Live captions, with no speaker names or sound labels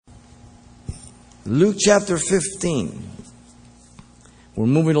Luke chapter 15. We're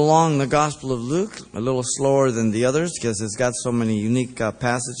moving along the Gospel of Luke, a little slower than the others because it's got so many unique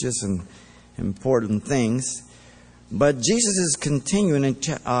passages and important things. But Jesus is continuing in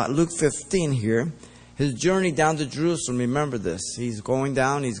Luke 15 here. His journey down to Jerusalem, remember this. He's going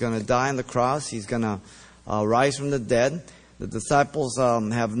down, he's going to die on the cross, he's going to rise from the dead. The disciples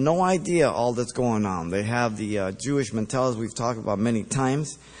have no idea all that's going on. They have the Jewish mentality we've talked about many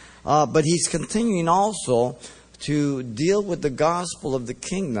times. But he's continuing also to deal with the gospel of the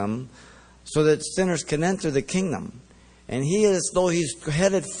kingdom so that sinners can enter the kingdom. And he is, though he's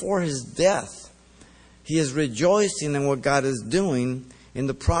headed for his death, he is rejoicing in what God is doing in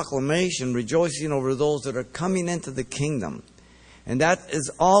the proclamation, rejoicing over those that are coming into the kingdom. And that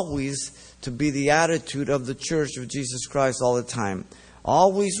is always to be the attitude of the church of Jesus Christ all the time.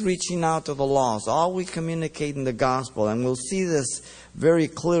 Always reaching out to the lost, always communicating the gospel. And we'll see this very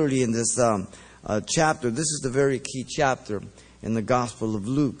clearly in this chapter. This is the very key chapter in the Gospel of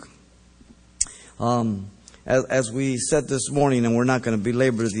Luke. As we said this morning, and we're not going to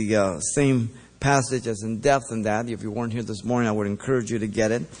belabor the same passage as in depth in that. If you weren't here this morning, I would encourage you to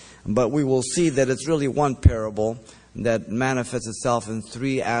get it. But we will see that it's really one parable that manifests itself in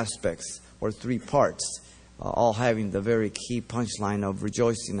three aspects or three parts. All having the very key punchline of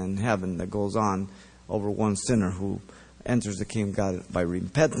rejoicing in heaven that goes on over one sinner who enters the kingdom of God by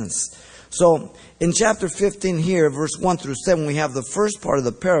repentance. So, in chapter 15 here, verse 1 through 7, we have the first part of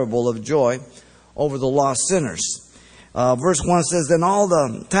the parable of joy over the lost sinners. Verse 1 says, "Then all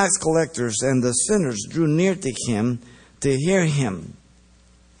the tax collectors and the sinners drew near to him to hear him.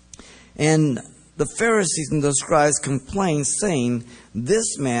 And the Pharisees and the scribes complained, saying,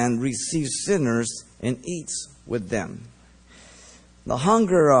 'This man receives sinners and eats with them.'" The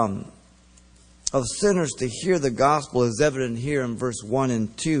hunger of sinners to hear the gospel is evident here in verse 1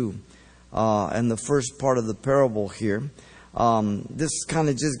 and 2 and the first part of the parable here. This kind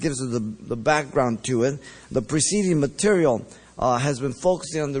of just gives us the background to it. The preceding material has been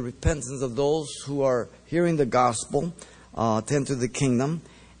focusing on the repentance of those who are hearing the gospel to enter the kingdom.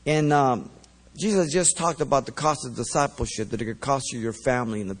 And Jesus just talked about the cost of discipleship, that it could cost you your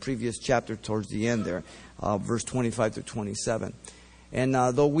family in the previous chapter towards the end there, verse 25 to 27. And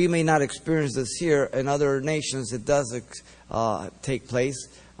though we may not experience this here, in other nations it does take place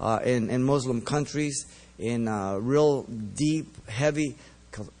in Muslim countries, in real deep, heavy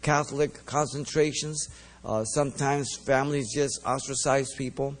Catholic concentrations. Sometimes families just ostracize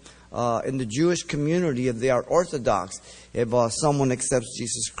people. In the Jewish community, if they are Orthodox, if someone accepts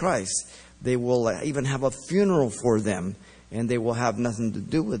Jesus Christ, they will even have a funeral for them, and they will have nothing to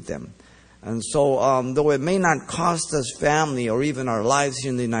do with them. And so, though it may not cost us family or even our lives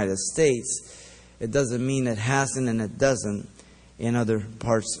here in the United States, it doesn't mean it hasn't and it doesn't in other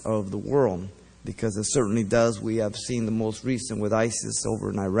parts of the world, because it certainly does. We have seen the most recent with ISIS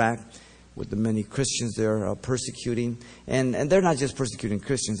over in Iraq, with the many Christians they're persecuting. And they're not just persecuting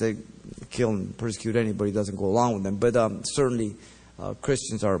Christians. They kill and persecute anybody who doesn't go along with them. But certainly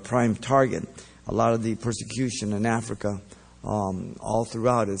Christians are a prime target. A lot of the persecution in Africa, all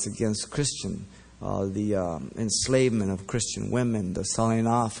throughout, is against Christian. The enslavement of Christian women, the selling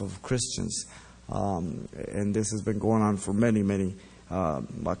off of Christians. And this has been going on for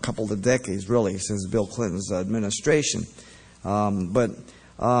a couple of decades, really, since Bill Clinton's administration. But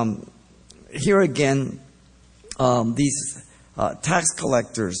here again, these tax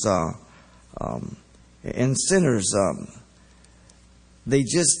collectors and sinners,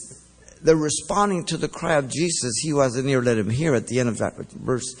 they're responding to the cry of Jesus, "He who has an ear, let him hear," at the end of that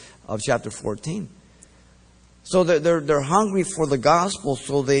verse of chapter 14. So they're hungry for the gospel,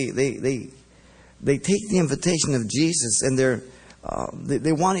 so they take the invitation of Jesus, and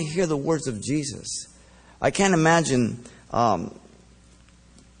they want to hear the words of Jesus. I can't imagine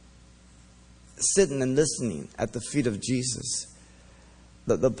sitting and listening at the feet of Jesus.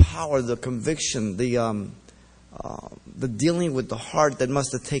 The power, the conviction, the dealing with the heart that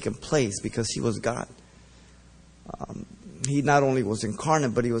must have taken place, because he was God. He not only was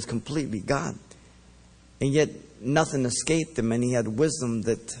incarnate, but he was completely God. And yet nothing escaped him, and he had wisdom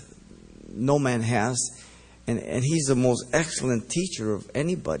that no man has. And he's the most excellent teacher of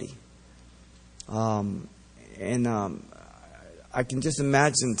anybody. I can just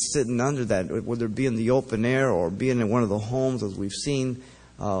imagine sitting under that, whether it be in the open air or being in one of the homes, as we've seen.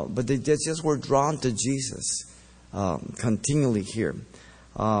 But they just were drawn to Jesus continually here.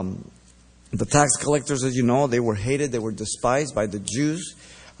 The tax collectors, as you know, they were hated, they were despised by the Jews,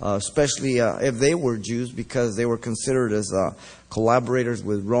 especially if they were Jews, because they were considered as collaborators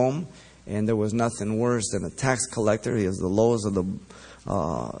with Rome. And there was nothing worse than a tax collector. He was the lowest of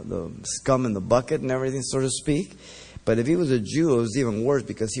the scum in the bucket and everything, so to speak. But if he was a Jew, it was even worse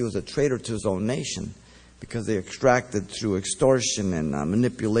because he was a traitor to his own nation, because they extracted through extortion and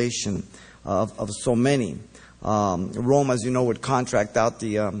manipulation of so many. Rome, as you know, would contract out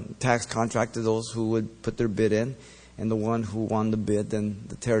the tax contract to those who would put their bid in, and the one who won the bid, then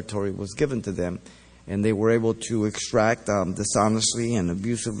the territory was given to them. And they were able to extract dishonestly and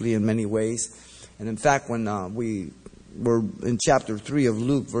abusively in many ways. And in fact, when we were in chapter 3 of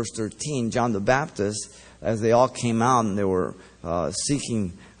Luke, verse 13, John the Baptist, as they all came out and they were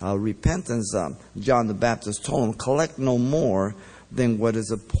seeking repentance, John the Baptist told them, collect no more than what is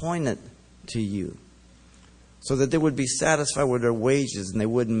appointed to you, so that they would be satisfied with their wages and they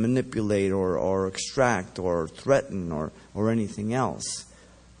wouldn't manipulate or extract or threaten or anything else.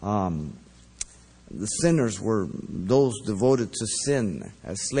 The sinners were those devoted to sin,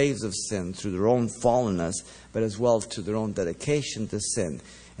 as slaves of sin through their own fallenness, but as well to their own dedication to sin.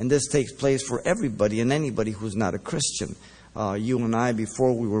 And this takes place for everybody and anybody who's not a Christian. You and I,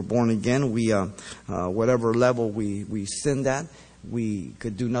 before we were born again, we whatever level we sinned at, we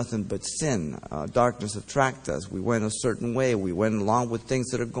could do nothing but sin. Darkness attracted us. We went a certain way. We went along with things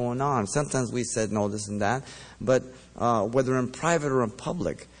that are going on. Sometimes we said no, this and that. But whether in private or in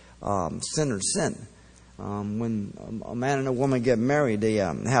public, sinners sin. When a man and a woman get married, they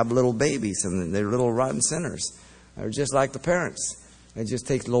have little babies, and they're little rotten sinners. They're just like the parents. It just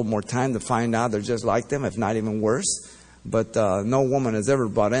takes a little more time to find out they're just like them, if not even worse. But no woman has ever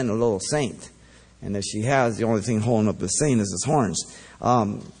brought in a little saint. And if she has, the only thing holding up the saint is his horns.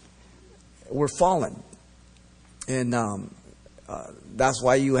 We're fallen. And that's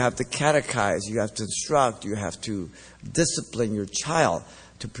why you have to catechize, you have to instruct, you have to discipline your child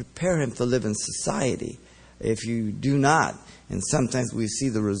to prepare him to live in society. If you do not, and sometimes we see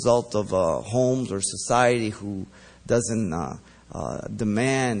the result of homes or society who doesn't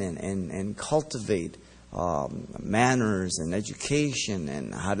demand and cultivate manners and education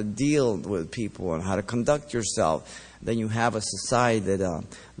and how to deal with people and how to conduct yourself, then you have a society that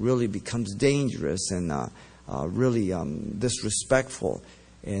really becomes dangerous and really disrespectful,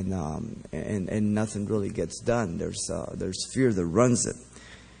 and nothing really gets done. There's fear that runs it.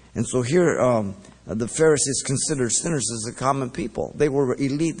 And so here, the Pharisees considered sinners as a common people. They were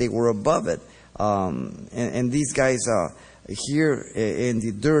elite. They were above it. And these guys, here in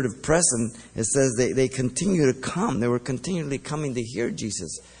the durative present, it says they continue to come. They were continually coming to hear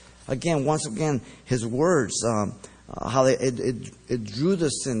Jesus. Once again, his words, how it drew the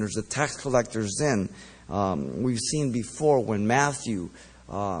sinners, the tax collectors in. We've seen before when Matthew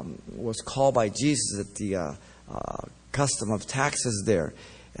was called by Jesus at the custom of taxes there.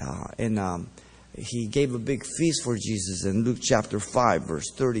 And he gave a big feast for Jesus in Luke chapter 5,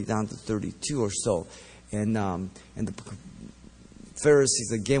 verse 30 down to 32 or so. And the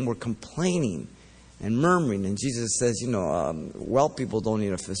Pharisees again were complaining and murmuring. And Jesus says, well people don't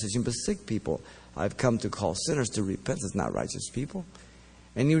need a physician, but sick people. I've come to call sinners to repentance, not righteous people.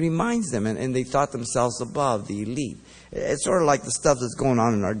 And he reminds them, and they thought themselves above the elite. It's sort of like the stuff that's going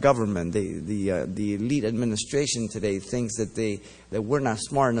on in our government. The elite administration today thinks that we're not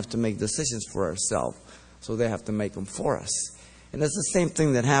smart enough to make decisions for ourselves, so they have to make them for us. And it's the same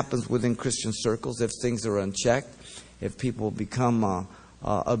thing that happens within Christian circles if things are unchecked, if people become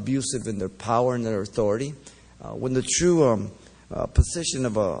abusive in their power and their authority. When the true position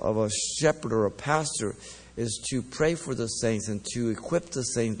of a shepherd or a pastor is to pray for the saints and to equip the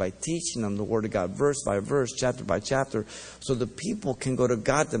saints by teaching them the Word of God, verse by verse, chapter by chapter, so the people can go to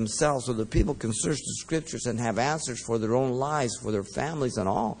God themselves, so the people can search the Scriptures and have answers for their own lives, for their families and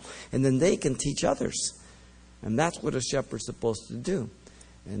all. And then they can teach others. And that's what a shepherd's supposed to do.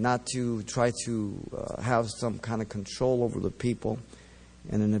 And not to try to have some kind of control over the people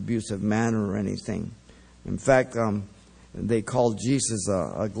in an abusive manner or anything. In fact, they called Jesus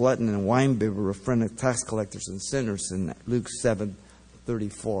a glutton and winebibber, a friend of tax collectors and sinners in Luke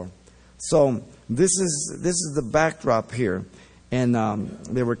 7:34. So this is the backdrop here. And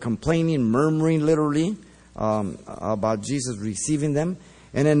they were complaining, murmuring literally about Jesus receiving them.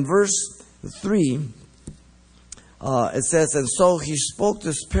 And in verse 3, it says, and so he spoke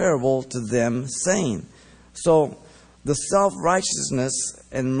this parable to them, saying. So the self-righteousness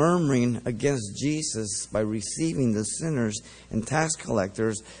and murmuring against Jesus by receiving the sinners and tax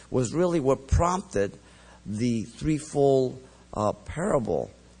collectors was really what prompted the threefold parable,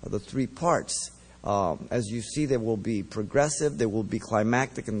 the three parts. As you see, they will be progressive, they will be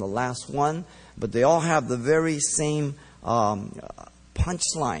climactic in the last one, but they all have the very same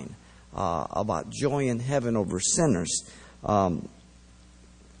punchline about joy in heaven over sinners. But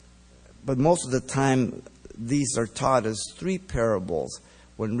most of the time, these are taught as three parables,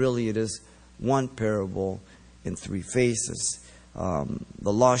 when really it is one parable in three phases.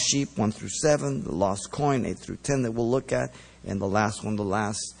 The lost sheep, 1 through 7, the lost coin, 8 through 10, that we'll look at, and the last one, the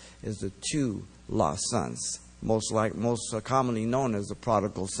last, is the two lost sons, most commonly known as the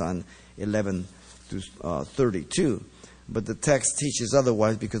prodigal son, 11 through 32. But the text teaches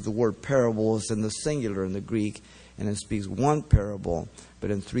otherwise, because the word parable is in the singular in the Greek, and it speaks one parable,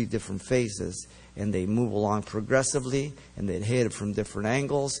 but in three different phases. And they move along progressively, and they hit it from different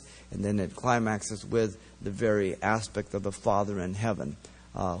angles, and then it climaxes with the very aspect of the Father in heaven,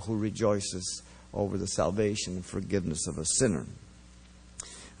 who rejoices over the salvation and forgiveness of a sinner.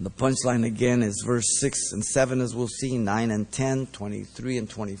 And the punchline again is verse 6 and 7, as we'll see, 9 and 10, 23 and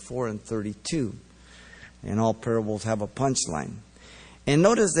 24 and 32. And all parables have a punchline. And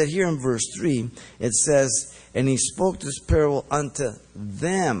notice that here in verse 3, it says, and he spoke this parable unto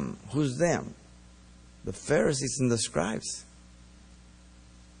them. Who's them? The Pharisees and the scribes.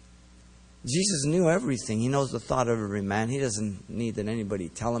 Jesus knew everything. He knows the thought of every man. He doesn't need that anybody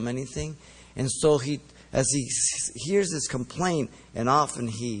tell him anything. And so as he hears this complaint, and often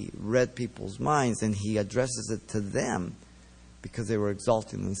he read people's minds, and he addresses it to them, because they were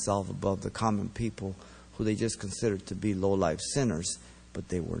exalting themselves above the common people who they just considered to be low-life sinners, but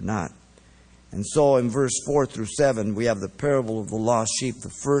they were not. And so in verse 4 through 7, we have the parable of the lost sheep,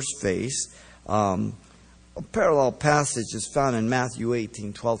 the first phase. A parallel passage is found in Matthew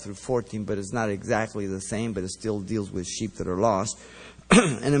 18, 12 through 14, but it's not exactly the same, but it still deals with sheep that are lost.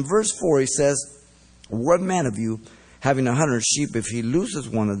 And in verse 4, he says, what man of you, having 100 sheep, if he loses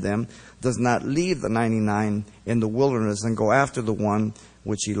one of them, does not leave the 99 in the wilderness and go after the one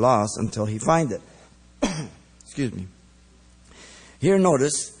which he lost until he find it? Excuse me. Here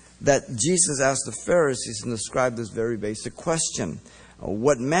notice that Jesus asked the Pharisees and the scribes this very basic question.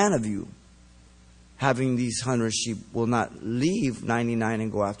 What man of you, having these 100 sheep, will not leave 99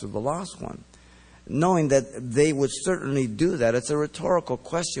 and go after the lost one? Knowing that they would certainly do that. It's a rhetorical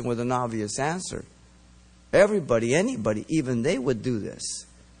question with an obvious answer. Everybody, anybody, even they would do this.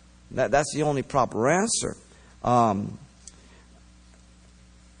 That's the only proper answer. From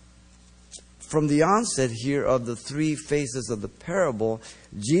the onset here of the three phases of the parable,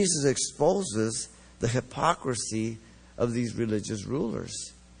 Jesus exposes the hypocrisy of these religious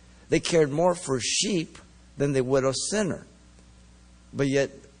rulers. They cared more for sheep than they would a sinner. But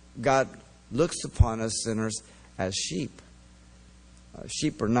yet, God looks upon us sinners as sheep.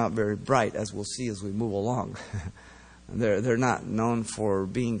 Sheep are not very bright, as we'll see as we move along. They're not known for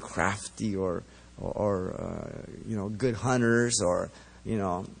being crafty or good hunters, or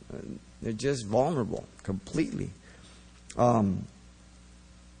they're just vulnerable completely.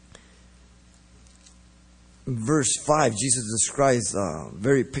 Verse 5, Jesus describes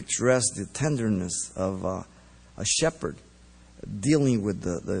very picturesque the tenderness of a shepherd dealing with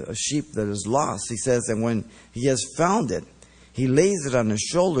a sheep that is lost. He says, and when he has found it, he lays it on his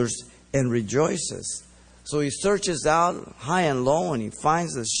shoulders and rejoices. So he searches out high and low, and he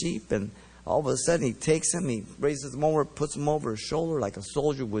finds the sheep, and all of a sudden he takes him, he raises him over, puts him over his shoulder like a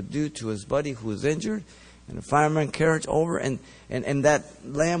soldier would do to his buddy who is injured. And a fireman carriage over, and that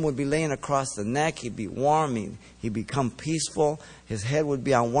lamb would be laying across the neck. He'd be warm. He'd become peaceful. His head would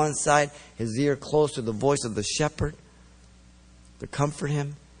be on one side, his ear close to the voice of the shepherd to comfort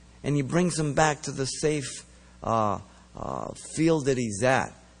him. And he brings him back to the safe field that he's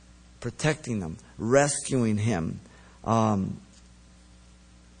at, protecting them, rescuing him.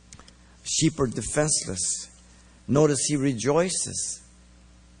 Sheep are defenseless. Notice he rejoices.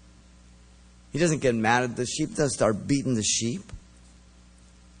 He doesn't get mad at the sheep. He doesn't start beating the sheep.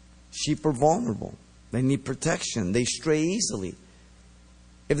 Sheep are vulnerable. They need protection. They stray easily.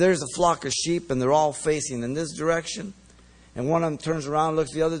 If there's a flock of sheep and they're all facing in this direction, and one of them turns around and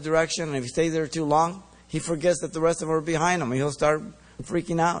looks the other direction, and if he stays there too long, he forgets that the rest of them are behind him, and he'll start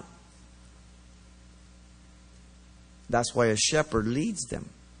freaking out. That's why a shepherd leads them.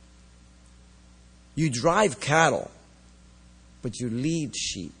 You drive cattle, but you lead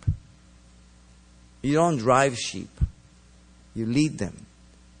sheep. You don't drive sheep. You lead them.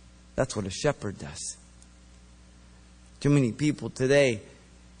 That's what a shepherd does. Too many people today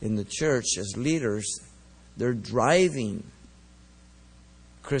in the church as leaders, they're driving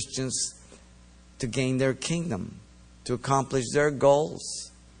Christians to gain their kingdom, to accomplish their goals.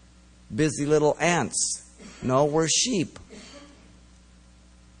 Busy little ants. No, we're sheep.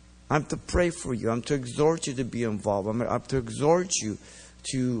 I'm to pray for you. I'm to exhort you to be involved. I'm to exhort you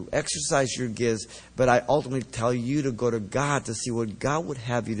to exercise your gifts, but I ultimately tell you to go to God to see what God would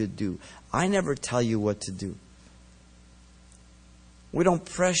have you to do. I never tell you what to do. We don't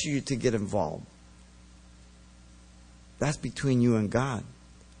pressure you to get involved. That's between you and God.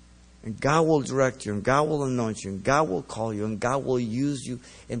 And God will direct you, and God will anoint you, and God will call you, and God will use you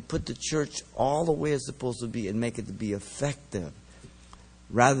and put the church all the way it's supposed to be and make it to be effective.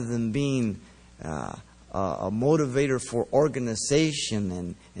 Rather than being a motivator for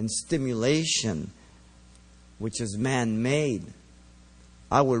organization and stimulation, which is man-made.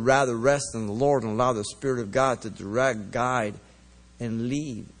 I would rather rest in the Lord and allow the Spirit of God to direct, guide, and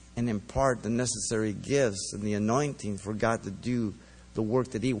lead and impart the necessary gifts and the anointing for God to do the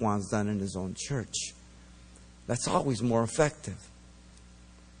work that He wants done in His own church. That's always more effective.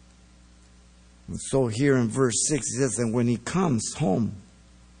 And so here in verse 6 it says, and when He comes home,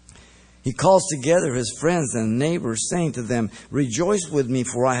 He calls together His friends and neighbors, saying to them, rejoice with me,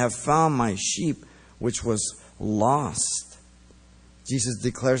 for I have found my sheep which was lost. Jesus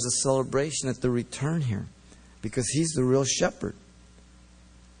declares a celebration at the return here, because He's the real shepherd.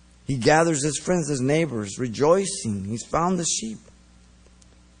 He gathers His friends, His neighbors, rejoicing. He's found the sheep.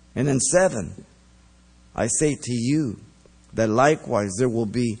 And then 7, I say to you that likewise there will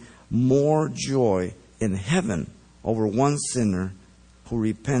be more joy in heaven over one sinner who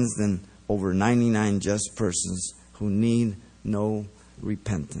repents than over 99 just persons who need no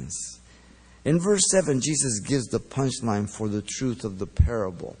repentance. In verse 7, Jesus gives the punchline for the truth of the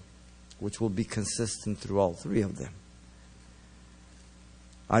parable, which will be consistent through all three of them.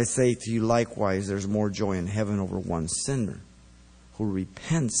 I say to you likewise, there's more joy in heaven over one sinner who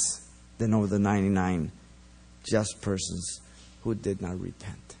repents than over the 99 just persons who did not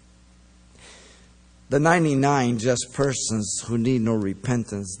repent. The 99 just persons who need no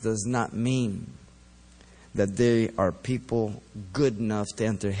repentance does not mean that they are people good enough to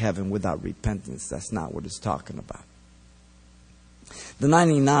enter heaven without repentance. That's not what it's talking about. The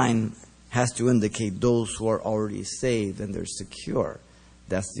 99 has to indicate those who are already saved and they're secure.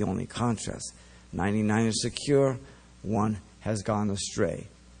 That's the only contrast. 99 is secure, one has gone astray,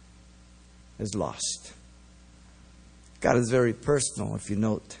 is lost. God is very personal, if you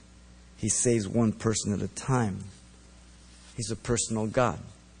note. He saves one person at a time. He's a personal God,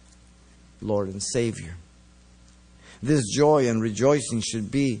 Lord and Savior. This joy and rejoicing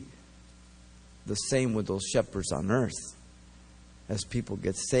should be the same with those shepherds on earth. As people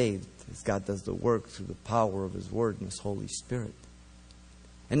get saved, as God does the work through the power of His Word and His Holy Spirit.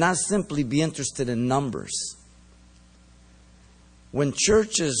 And not simply be interested in numbers. When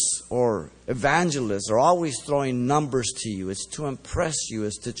churches or evangelists are always throwing numbers to you, it's to impress you,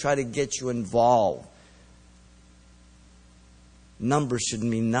 it's to try to get you involved. Numbers should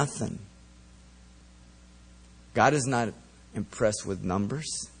mean nothing. God is not impressed with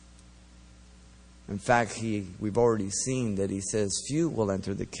numbers. In fact, we've already seen that He says few will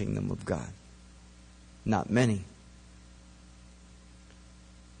enter the kingdom of God. Not many.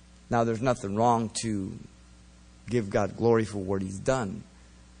 Now, there's nothing wrong to give God glory for what He's done.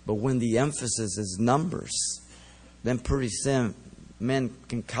 But when the emphasis is numbers, then pretty soon men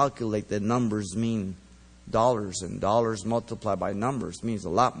can calculate that numbers mean dollars, and dollars multiplied by numbers means a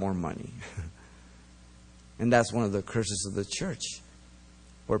lot more money. And that's one of the curses of the church,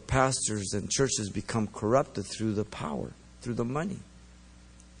 where pastors and churches become corrupted through the power, through the money.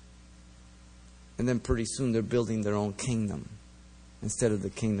 And then pretty soon they're building their own kingdom instead of the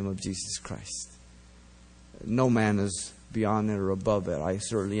kingdom of Jesus Christ. No man is beyond it or above it. I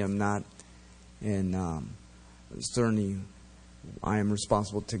certainly am not. And certainly I am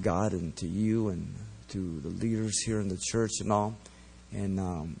responsible to God and to you and to the leaders here in the church and all.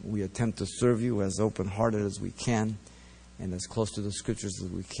 And we attempt to serve you as open-hearted as we can and as close to the Scriptures as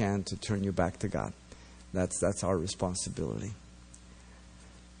we can to turn you back to God. That's our responsibility.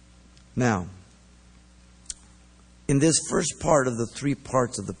 Now, in this first part of the 3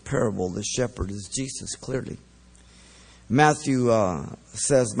 parts of the parable, the shepherd is Jesus, clearly. Matthew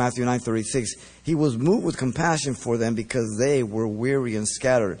says, Matthew 9:36, He was moved with compassion for them because they were weary and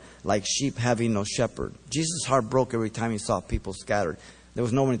scattered, like sheep having no shepherd. Jesus' heart broke every time He saw people scattered. There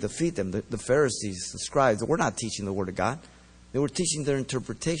was no one to feed them. The Pharisees, the scribes, were not teaching the Word of God. They were teaching their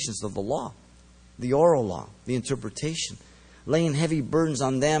interpretations of the law, the oral law, the interpretation, laying heavy burdens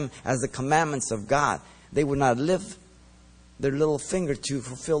on them as the commandments of God. They would not lift their little finger to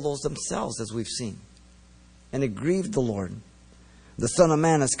fulfill those themselves, as we've seen. And it grieved the Lord. The Son of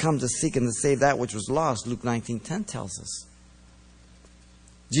Man has come to seek and to save that which was lost, Luke 19:10 tells us.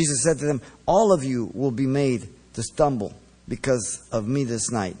 Jesus said to them, all of you will be made to stumble because of me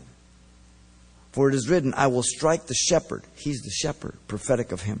this night. For it is written, I will strike the shepherd. He's the shepherd,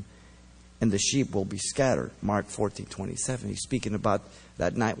 prophetic of Him. And the sheep will be scattered. Mark 14:27. He's speaking about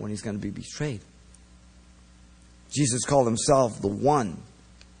that night when He's going to be betrayed. Jesus called Himself the one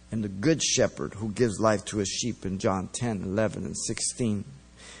and the good shepherd who gives life to his sheep in John 10, 11, and 16.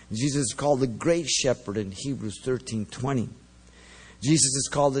 Jesus is called the great shepherd in Hebrews 13:20. Jesus is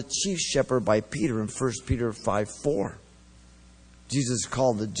called the chief shepherd by Peter in 1 Peter 5:4. Jesus is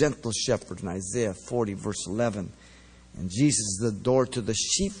called the gentle shepherd in Isaiah 40, verse 11. And Jesus is the door to the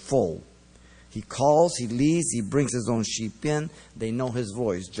sheepfold. He calls, He leads, He brings His own sheep in. They know His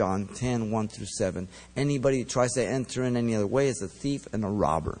voice. John 10, 1 through 7. Anybody who tries to enter in any other way is a thief and a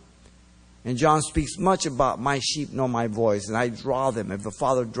robber. And John speaks much about my sheep know my voice, and I draw them. If the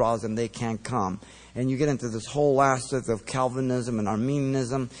Father draws them, they can't come. And you get into this whole aspect of Calvinism and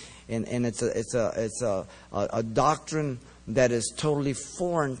Arminianism, and it's a doctrine that is totally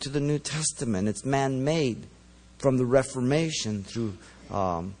foreign to the New Testament. It's man-made from the Reformation through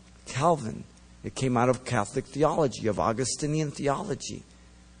Calvin. It came out of Catholic theology, of Augustinian theology.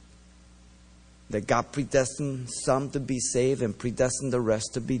 That God predestined some to be saved and predestined the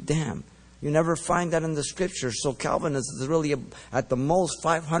rest to be damned. You never find that in the Scriptures. So Calvinism is really at the most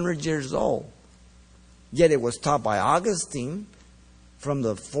 500 years old. Yet it was taught by Augustine from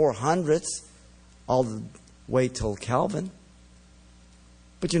the 400s all the way till Calvin.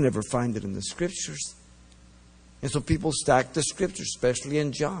 But you never find it in the Scriptures. And so people stack the Scriptures, especially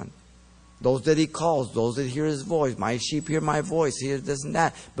in John. Those that He calls, those that hear His voice. My sheep hear my voice, hear this and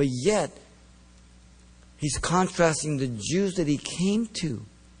that. But yet, He's contrasting the Jews that He came to.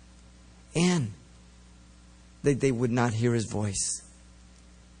 And that they would not hear His voice.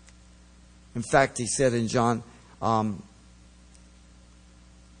 In fact, He said in John, I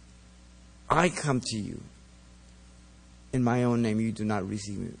come to you in my own name, you do not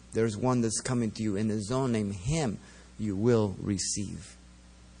receive me. There's one that's coming to you in His own name, Him you will receive.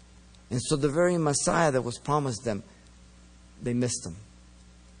 And so the very Messiah that was promised them, they missed Him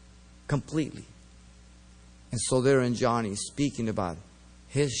completely. And so there in John, He's speaking about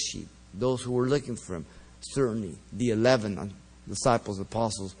His sheep, those who were looking for Him. Certainly the 11 disciples,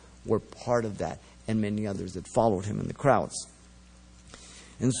 apostles, were part of that, and many others that followed Him in the crowds.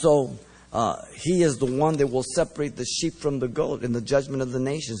 And so He is the one that will separate the sheep from the goat in the judgment of the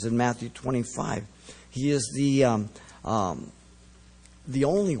nations in Matthew 25. He is the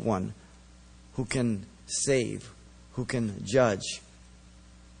only one who can save, who can judge,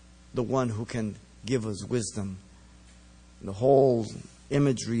 the one who can give us wisdom. The whole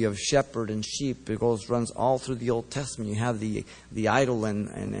imagery of shepherd and sheep, it runs all through the Old Testament. You have the idle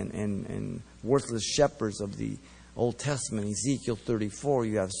and worthless shepherds of the Old Testament. Ezekiel 34.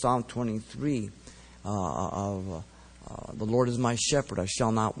 You have Psalm 23 the Lord is my shepherd, I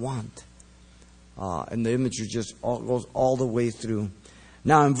shall not want. And the imagery just goes all the way through.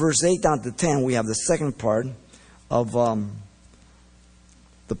 Now in verse 8 down to 10, we have the second part of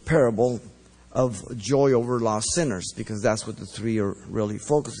the parable of joy over lost sinners, because that's what the three are really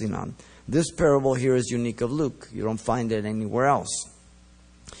focusing on. This parable here is unique of Luke. You don't find it anywhere else.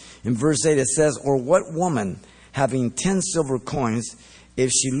 In verse 8 it says, or what woman having 10 silver coins,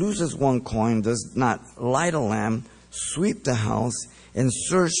 if she loses one coin, does not light a lamp, sweep the house, and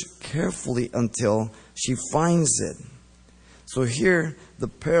search carefully until she finds it? So here, the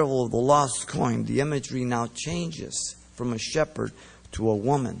parable of the lost coin, the imagery now changes from a shepherd to a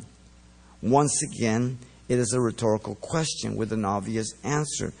woman. Once again, it is a rhetorical question with an obvious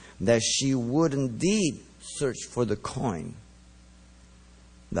answer, that she would indeed search for the coin.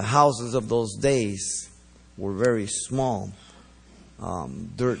 The houses of those days were very small,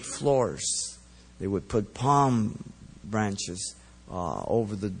 dirt floors. They would put palm branches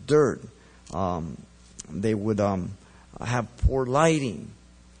over the dirt. They would have poor lighting.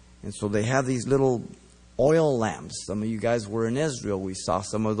 And so they have these little oil lamps. Some of you guys were in Israel. We saw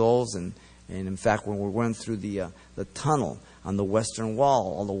some of those. And in fact, when we went through the tunnel on the western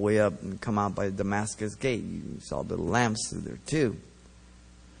wall, all the way up and come out by Damascus Gate, you saw little lamps through there too.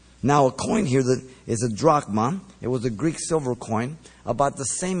 Now a coin here that is a drachma. It was a Greek silver coin, about the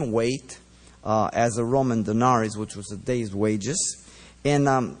same weight as a Roman denarius, which was a day's wages.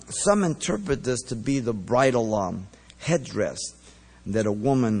 And some interpret this to be the bridal headdress that a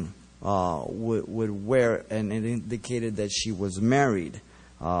woman would wear, and it indicated that she was married,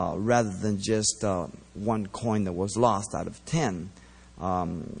 rather than just one coin that was lost out of 10.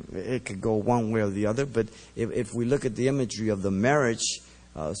 It could go one way or the other, but if we look at the imagery of the marriage,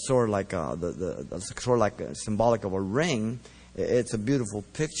 sort of like symbolic of a ring, it's a beautiful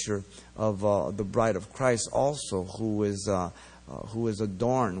picture of the bride of Christ also, who is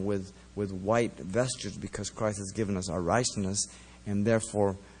adorned with white vestures, because Christ has given us our righteousness, and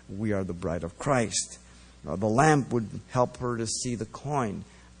therefore we are the bride of Christ. The lamp would help her to see the coin,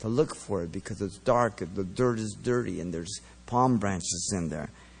 to look for it, because it's dark, the dirt is dirty, and there's palm branches in there.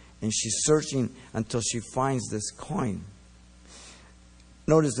 And she's searching until she finds this coin.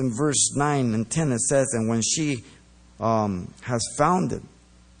 Notice in verse 9 and 10 it says, and when she has found it,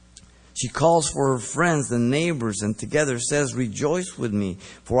 she calls for her friends and neighbors, and together says, rejoice with me,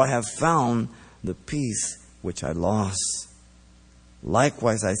 for I have found the piece which I lost.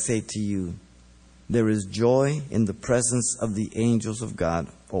 Likewise, I say to you, there is joy in the presence of the angels of God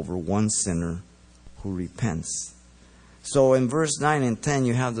over one sinner who repents. So in verse 9 and 10,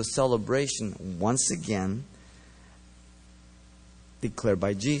 you have the celebration once again declared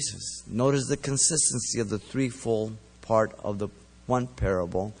by Jesus. Notice the consistency of the threefold part of the one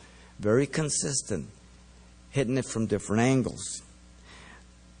parable. Very consistent, hitting it from different angles.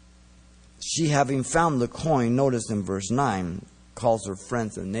 She, having found the coin, notice in verse 9, calls her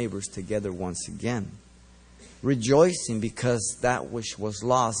friends and neighbors together once again, rejoicing because that which was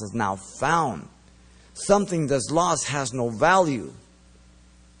lost is now found. Something that's lost has no value.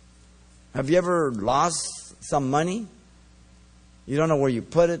 Have you ever lost some money? You don't know where you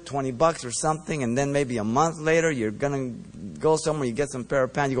put it, $20 or something, and then maybe a month later you're going to go somewhere, you get some pair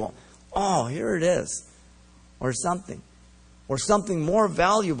of pants, you go, oh, here it is. Or something. Or something more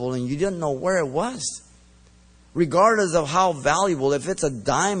valuable and you didn't know where it was. Regardless of how valuable, if it's a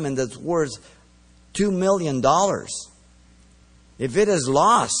diamond that's worth $2 million, if it is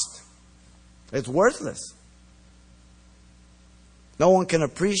lost, it's worthless. No one can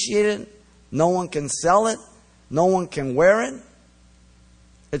appreciate it. No one can sell it. No one can wear it.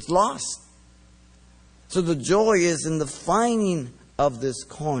 It's lost. So the joy is in the finding of this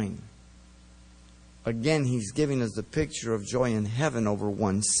coin. Again, he's giving us the picture of joy in heaven over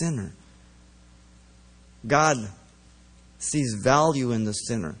one sinner. God sees value in the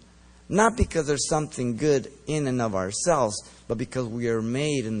sinner. Not because there's something good in and of ourselves, but because we are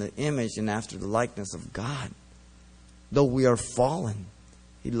made in the image and after the likeness of God. Though we are fallen,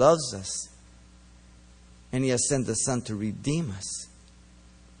 He loves us. And He has sent the Son to redeem us.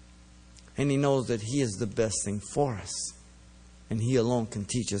 And He knows that He is the best thing for us. And He alone can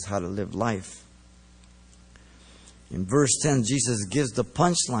teach us how to live life. In verse 10, Jesus gives the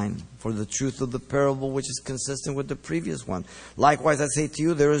punchline for the truth of the parable, which is consistent with the previous one. Likewise, I say to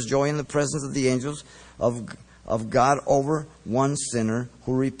you, there is joy in the presence of the angels of God over one sinner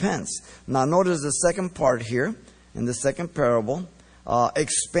who repents. Now, notice the second part here, in the second parable,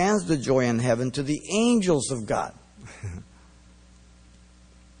 expands the joy in heaven to the angels of God.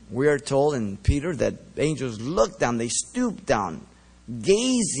 We are told in Peter that angels look down, they stoop down,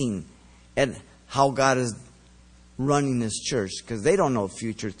 gazing at how God is running His church, because they don't know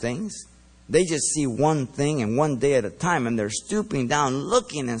future things. They just see one thing and one day at a time, and they're stooping down,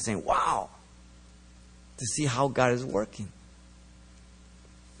 looking and saying, wow, to see how God is working.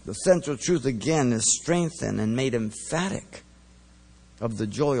 The central truth again is strengthened and made emphatic of the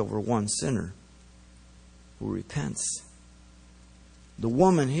joy over one sinner who repents. The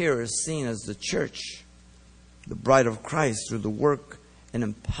woman here is seen as the church, the bride of Christ, through the work and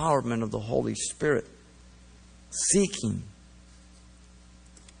empowerment of the Holy Spirit, seeking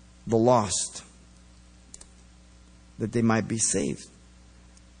the lost that they might be saved.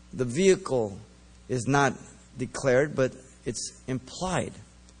 The vehicle is not declared, but it's implied.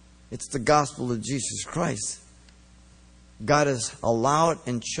 It's the gospel of Jesus Christ. God has allowed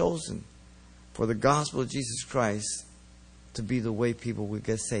and chosen for the gospel of Jesus Christ to be the way people will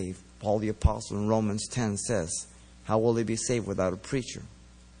get saved. Paul the Apostle in Romans 10 says, how will they be saved without a preacher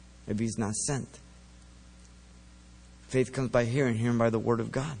if he's not sent? Faith comes by hearing, hearing by the word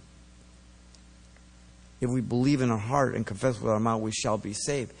of God. If we believe in our heart and confess with our mouth, we shall be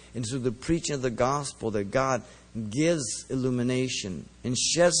saved. And through the preaching of the gospel, that God gives illumination and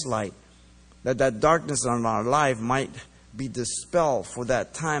sheds light, that darkness in our life might be dispelled for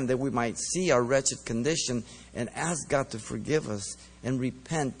that time, that we might see our wretched condition and ask God to forgive us and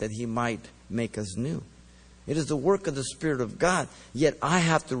repent that He might make us new. It is the work of the Spirit of God, yet I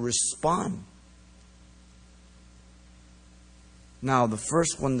have to respond. Now, the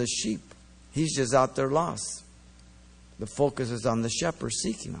first one, the sheep, he's just out there lost. The focus is on the shepherd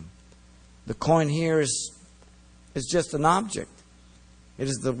seeking him. The coin here is just an object. It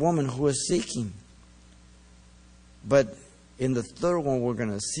is the woman who is seeking. But in the third one we're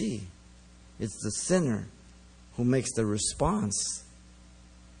going to see, it's the sinner who makes the response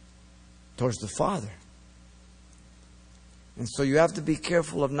towards the Father. And so you have to be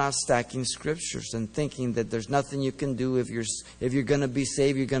careful of not stacking scriptures and thinking that there's nothing you can do. If you're going to be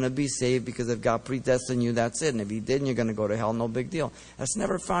saved, you're going to be saved because if God predestined you, that's it. And if He didn't, you're going to go to hell, no big deal. That's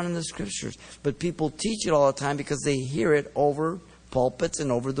never found in the scriptures. But people teach it all the time because they hear it over pulpits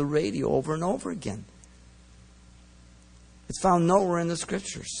and over the radio over and over again. It's found nowhere in the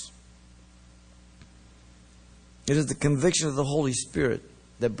scriptures. It is the conviction of the Holy Spirit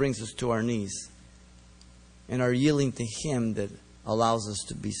that brings us to our knees, and our yielding to Him that allows us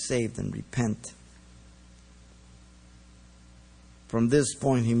to be saved and repent. From this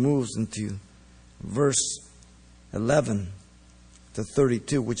point, he moves into verse 11 to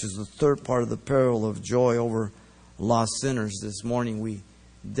 32, which is the third part of the parable of joy over lost sinners. This morning we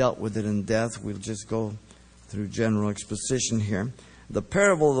dealt with it in depth. We'll just go through general exposition here. The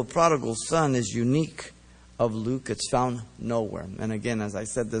parable of the prodigal son is unique of Luke. It's found nowhere. And again, as I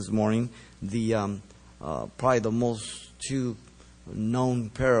said this morning, the probably the most two known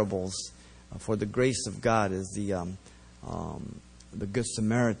parables for the grace of God is the Good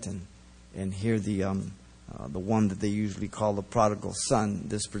Samaritan, and here the one that they usually call the prodigal son.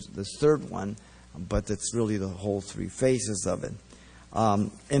 This third one, but it's really the whole three phases of it.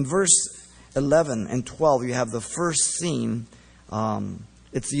 In verse 11 and 12, you have the first scene.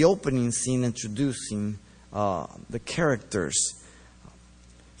 It's the opening scene introducing the characters.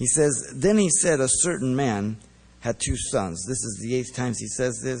 He says, "Then he said, a certain man had two sons." This is the 8th time he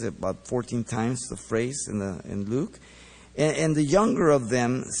says this, about 14 times the phrase in Luke. And the younger of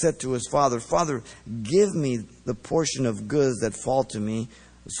them said to his father, "Father, give me the portion of goods that fall to me."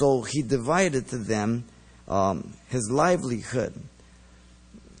 So he divided to them his livelihood.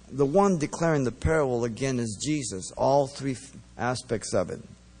 The one declaring the parable again is Jesus, all three aspects of it.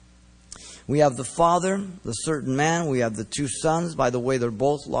 We have the father, the certain man. We have the two sons. By the way, they're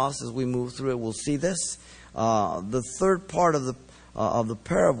both lost. As we move through it, we'll see this. The third part of the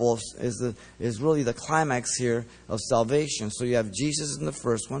parable is really the climax here of salvation. So you have Jesus in the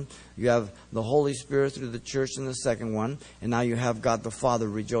first one, you have the Holy Spirit through the church in the second one, and now you have God the Father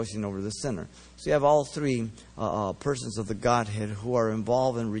rejoicing over the sinner. So you have all three persons of the Godhead who are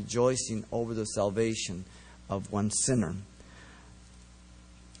involved in rejoicing over the salvation of one sinner.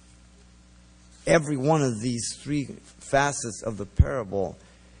 Every one of these three facets of the parable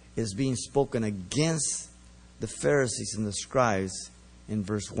is being spoken against the Pharisees and the scribes in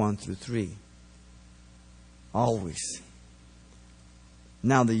verse 1 through 3. Always.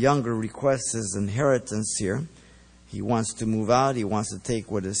 Now the younger requests his inheritance here. He wants to move out. He wants to take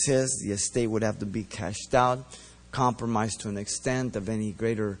what is his. The estate would have to be cashed out, compromised to an extent of any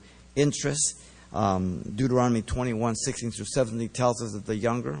greater interest. Deuteronomy 21:16-17 tells us that the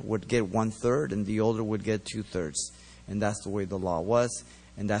younger would get 1/3 and the older would get 2/3. And that's the way the law was,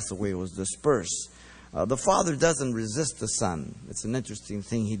 and that's the way it was dispersed. The father doesn't resist the son. It's an interesting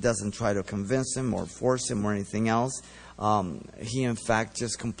thing. He doesn't try to convince him or force him or anything else. He, in fact,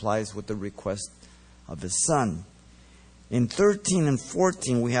 just complies with the request of his son. In 13 and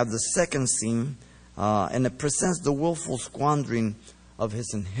 14, we have the second scene, and it presents the willful squandering of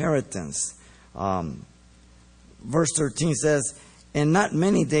his inheritance. Verse 13 says, "And not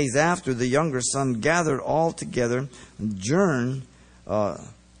many days after, the younger son gathered all together, journeyed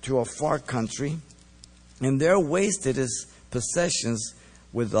to a far country, and there wasted his possessions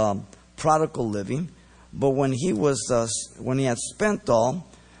with prodigal living. But when he had spent all,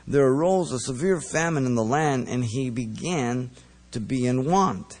 there arose a severe famine in the land, and he began to be in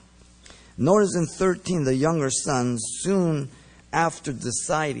want." Notice in 13, the younger son, soon after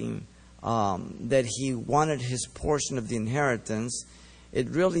deciding that he wanted his portion of the inheritance, it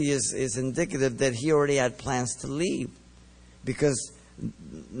really is indicative that he already had plans to leave, because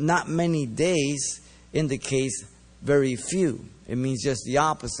not many days indicates very few. It means just the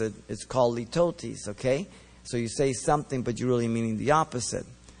opposite. It's called litotes, okay? So you say something, but you're really meaning the opposite.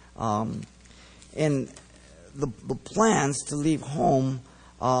 And the plans to leave home,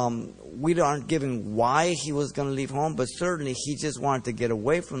 we aren't given why he was going to leave home, but certainly he just wanted to get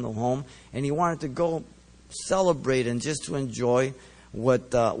away from the home, and he wanted to go celebrate and just to enjoy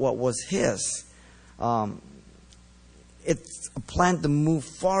what was his. It's a plan to move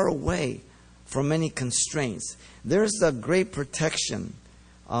far away from any constraints. There's a great protection,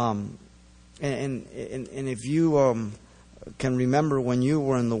 and if you can remember when you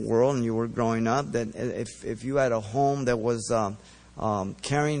were in the world and you were growing up, that if you had a home that was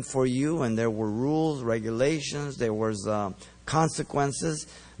caring for you, and there were rules, regulations, there was consequences,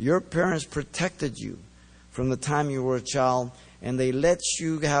 your parents protected you from the time you were a child, and they let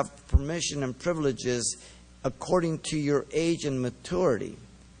you have permission and privileges according to your age and maturity.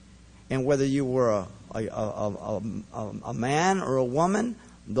 And whether you were a man or a woman,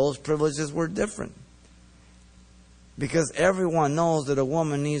 those privileges were different. Because everyone knows that a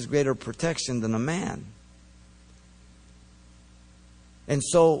woman needs greater protection than a man. And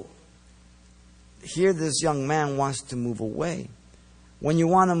so, here this young man wants to move away. When you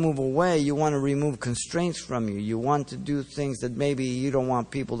want to move away, you want to remove constraints from you. You want to do things that maybe you don't want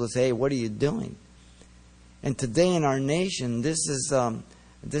people to say, "Hey, what are you doing?" And today in our nation, this is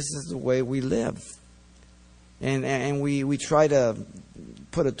the way we live. And we try to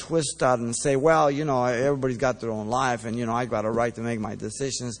put a twist out and say, well, everybody's got their own life, and I got a right to make my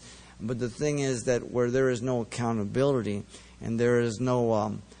decisions. But the thing is that where there is no accountability and there is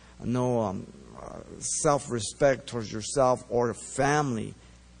no self-respect towards yourself or family,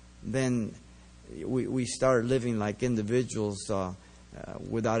 then we start living like individuals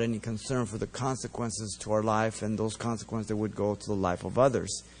without any concern for the consequences to our life, and those consequences would go to the life of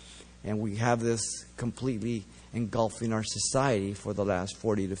others. And we have this completely engulfing our society for the last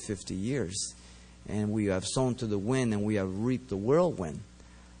 40 to 50 years. And we have sown to the wind and we have reaped the whirlwind.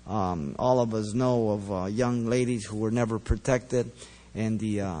 All of us know of young ladies who were never protected, and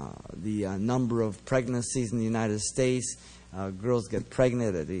the number of pregnancies in the United States. Girls get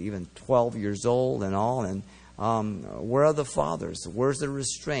pregnant at even 12 years old and all. And where are the fathers? Where's the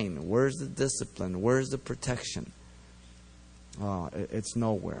restraint? Where's the discipline? Where's the protection? It's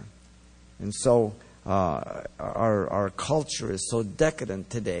nowhere. And so our culture is so decadent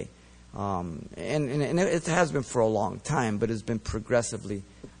today. And it has been for a long time, but it's been progressively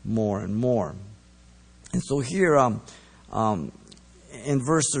more and more. And so here in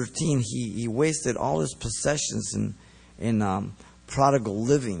verse 13, he wasted all his possessions in prodigal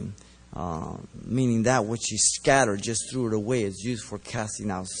living, meaning that which he scattered, just threw it away. It's used for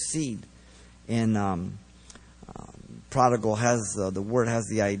casting out seed. And prodigal the word has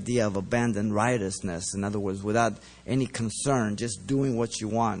the idea of abandoned riotousness. In other words, without any concern, just doing what you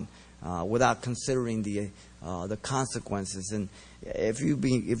want, without considering the consequences. And if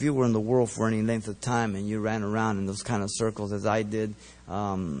you were in the world for any length of time and you ran around in those kind of circles as I did,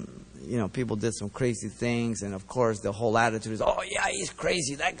 people did some crazy things, and of course the whole attitude is, oh yeah, he's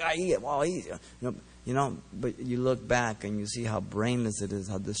crazy, that guy, but you look back and you see how brainless it is,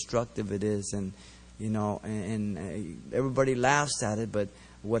 how destructive it is, and everybody laughs at it, but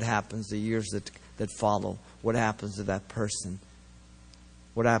what happens the years that follow? What happens to that person?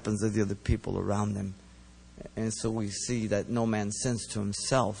 What happens to the other people around them? And so we see that no man sins to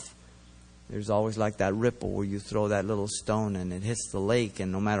himself. There's always like that ripple where you throw that little stone and it hits the lake,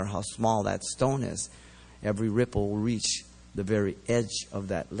 and no matter how small that stone is, every ripple will reach the very edge of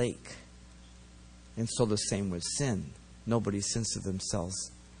that lake. And so the same with sin. Nobody sins to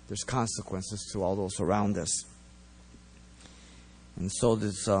themselves. There's consequences to all those around us. And so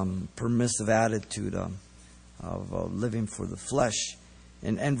this permissive attitude of living for the flesh.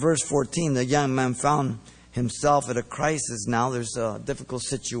 And verse 14, the young man found himself at a crisis now. There's difficult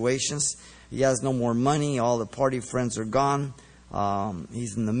situations. He has no more money. All the party friends are gone.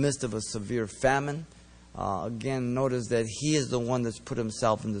 He's in the midst of a severe famine. Again, notice that he is the one that's put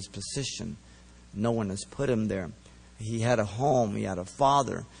himself in this position. No one has put him there. He had a home. He had a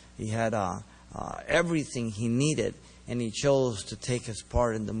father. He had everything he needed. And he chose to take his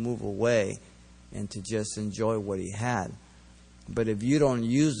part and to move away and to just enjoy what he had. But if you don't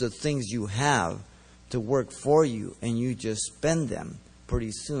use the things you have to work for you and you just spend them,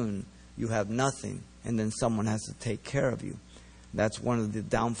 pretty soon you have nothing, and then someone has to take care of you. That's one of the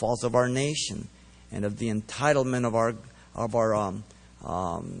downfalls of our nation and of the entitlement of our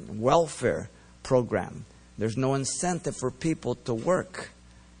welfare program. There's no incentive for people to work.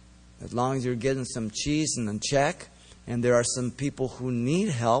 As long as you're getting some cheese and a check, and there are some people who need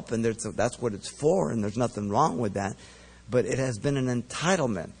help, and that's what it's for, and there's nothing wrong with that. But it has been an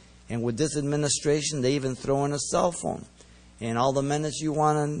entitlement. And with this administration, they even throw in a cell phone. And all the minutes you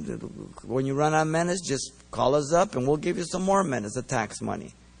want, when you run out of minutes, just call us up and we'll give you some more minutes of tax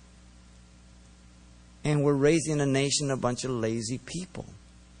money. And we're raising a nation of a bunch of lazy people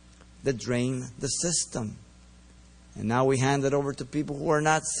that drain the system. And now we hand it over to people who are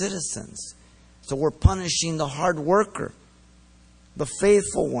not citizens. So we're punishing the hard worker, the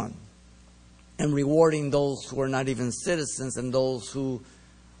faithful one, and rewarding those who are not even citizens and those who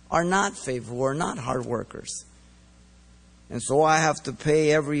are not faithful, who are not hard workers. And so I have to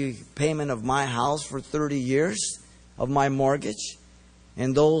pay every payment of my house for 30 years of my mortgage.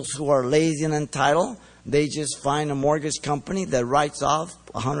 And those who are lazy and entitled, they just find a mortgage company that writes off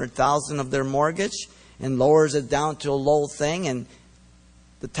 $100,000 of their mortgage and lowers it down to a low thing, and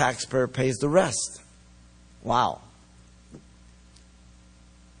the taxpayer pays the rest. Wow.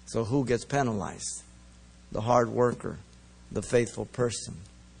 So who gets penalized? The hard worker, the faithful person,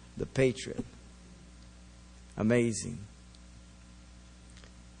 the patriot. Amazing.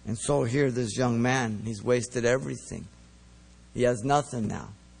 And so here this young man, he's wasted everything. He has nothing now.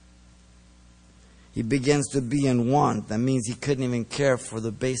 He begins to be in want. That means he couldn't even care for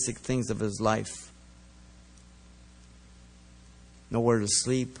the basic things of his life. Nowhere to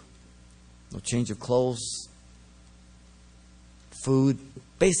sleep, no change of clothes, food,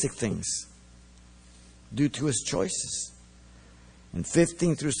 basic things, due to his choices. In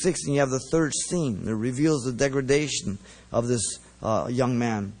 15 through 16, you have the third scene that reveals the degradation of this young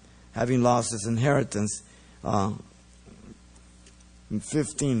man, having lost his inheritance. In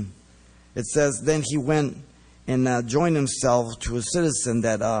 15, it says, then he went and joined himself to a citizen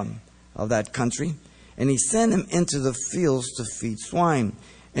of that country, and he sent him into the fields to feed swine.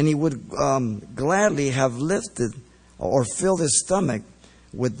 And he would gladly have lifted or filled his stomach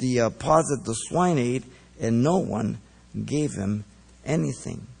with the pods that the swine ate, and no one gave him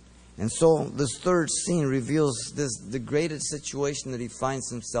anything. And so this third scene reveals this degraded situation that he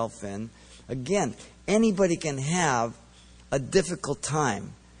finds himself in. Again, anybody can have a difficult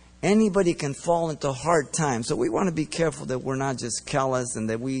time. Anybody can fall into hard times. So we want to be careful that we're not just callous and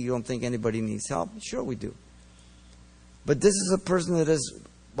that we don't think anybody needs help. Sure we do. But this is a person that has,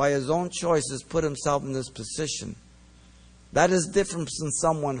 by his own choices, put himself in this position. That is different from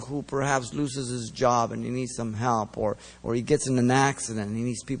someone who perhaps loses his job and he needs some help, or he gets in an accident and he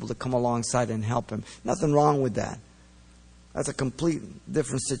needs people to come alongside and help him. Nothing wrong with that. That's a complete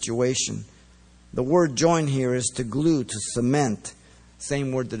different situation. The word join here is to glue, to cement.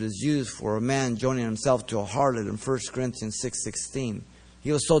 Same word that is used for a man joining himself to a harlot in 1 Corinthians 6:16.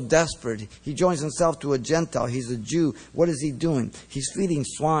 He was so desperate. He joins himself to a Gentile. He's a Jew. What is he doing? He's feeding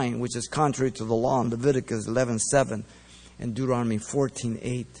swine, which is contrary to the law in Leviticus 11:7 and Deuteronomy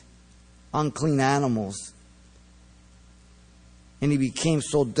 14:8. Unclean animals. And he became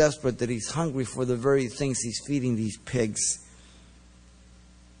so desperate that he's hungry for the very things he's feeding these pigs.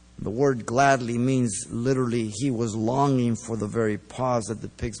 The word gladly means literally he was longing for the very pods that the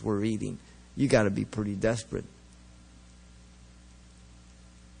pigs were eating. You got to be pretty desperate.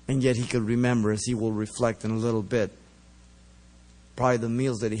 And yet he could remember, as he will reflect in a little bit, probably the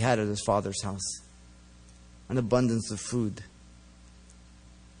meals that he had at his father's house. An abundance of food.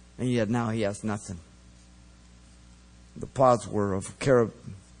 And yet now he has nothing. The pods were of carob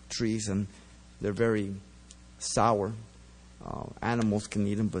trees and they're very sour. Animals can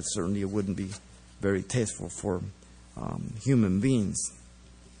eat them, but certainly it wouldn't be very tasteful for human beings.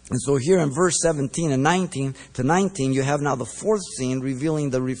 And so here in verse 17 and 19 to 19, you have now the fourth scene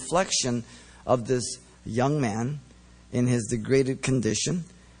revealing the reflection of this young man in his degraded condition.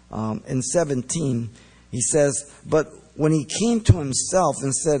 In 17, he says, but when he came to himself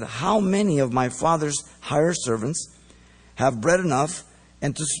and said, how many of my father's hired servants have bread enough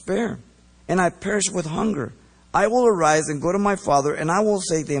and to spare, and I perish with hunger? I will arise and go to my father, and I will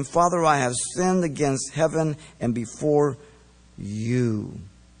say to him, Father, I have sinned against heaven and before you,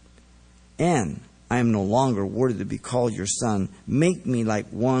 and I am no longer worthy to be called your son. Make me like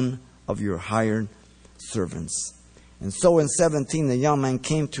one of your hired servants. And so in 17, the young man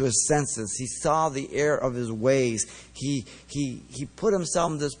came to his senses. He saw the error of his ways. He put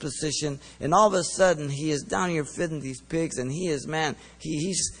himself in this position, and all of a sudden he is down here feeding these pigs, and he's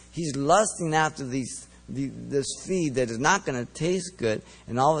lusting after this feed that is not going to taste good,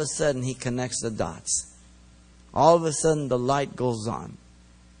 and all of a sudden he connects the dots. All of a sudden the light goes on.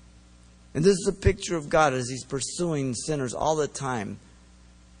 And this is a picture of God as He's pursuing sinners all the time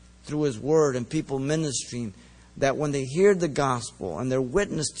through His Word and people ministering, that when they hear the gospel and they're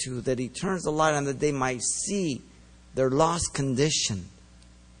witnessed to, that He turns the light on, that they might see their lost condition,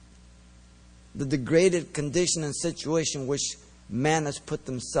 the degraded condition and situation which man has put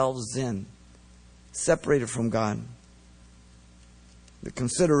themselves in, separated from God. The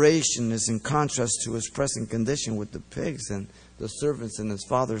consideration is in contrast to his present condition with the pigs and the servants in his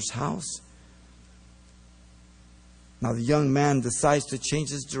father's house. Now the young man decides to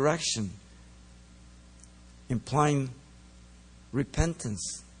change his direction, implying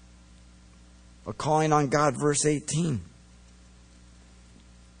repentance, or calling on God, verse 18.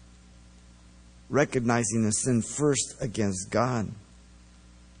 Recognizing the sin first against God,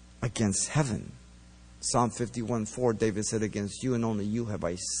 against heaven. Psalm 51:4, David said, against you and only you have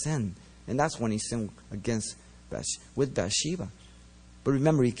I sinned. And that's when he sinned with Bathsheba. But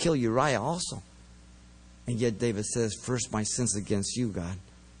remember, he killed Uriah also. And yet David says, first my sins against you, God.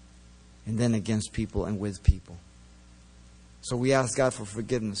 And then against people and with people. So we ask God for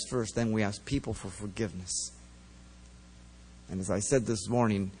forgiveness first, then we ask people for forgiveness. And as I said this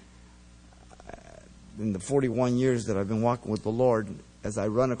morning, in the 41 years that I've been walking with the Lord, as I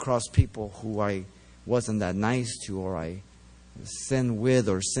run across people who I wasn't that nice to, or I sinned with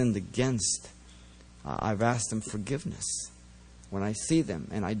or sinned against, I've asked them forgiveness when I see them.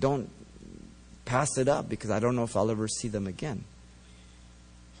 And I don't pass it up because I don't know if I'll ever see them again.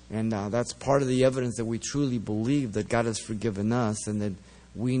 And that's part of the evidence that we truly believe that God has forgiven us, and that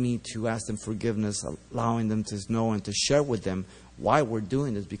we need to ask them forgiveness, allowing them to know and to share with them why we're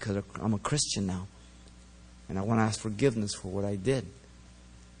doing this, because I'm a Christian now. And I want to ask forgiveness for what I did.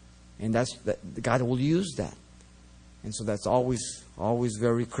 And God will use that. And so that's always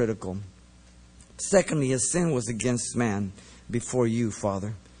very critical. Secondly, his sin was against man before you,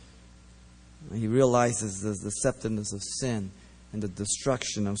 Father. He realizes the deceptiveness of sin and the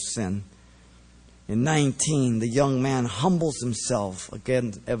destruction of sin. In 19, the young man humbles himself.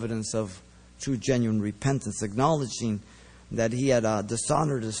 Again, evidence of true, genuine repentance, acknowledging that he had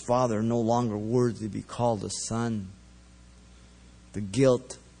dishonored his father, no longer worthy to be called a son. The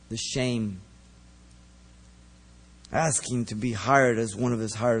guilt, the shame. Asking to be hired as one of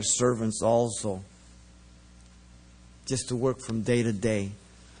his hired servants also. Just to work from day to day.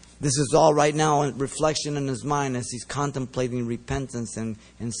 This is all right now in reflection in his mind as he's contemplating repentance and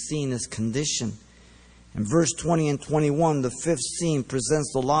seeing his condition. In verse 20 and 21, the fifth scene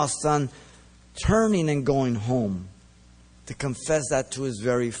presents the lost son turning and going home to confess that to his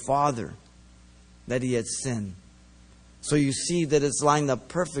very father, that he had sinned. So you see that it's lined up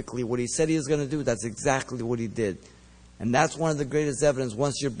perfectly. What he said he was going to do, that's exactly what he did. And that's one of the greatest evidence.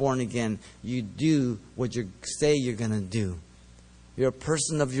 Once you're born again, you do what you say you're going to do. You're a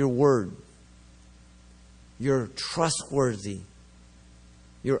person of your word. You're trustworthy.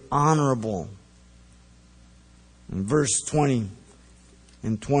 You're honorable. In verse 20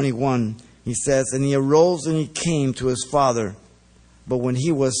 and 21, he says, and he arose and he came to his father. But when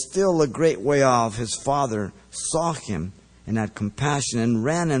he was still a great way off, his father saw him and had compassion and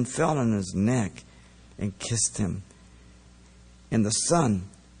ran and fell on his neck and kissed him. And the son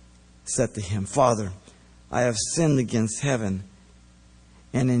said to him, Father, I have sinned against heaven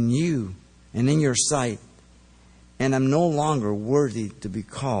and in you and in your sight, and am no longer worthy to be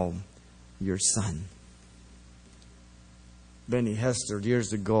called your son. Benny Hester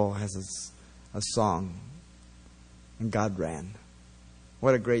years ago has a song, and God ran.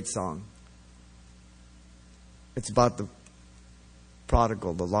 What a great song. It's about the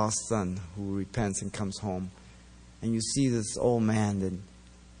prodigal, the lost son who repents and comes home. And you see this old man that,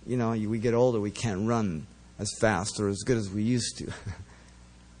 we get older, we can't run as fast or as good as we used to.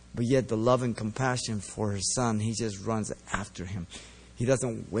 But yet the love and compassion for his son, he just runs after him. He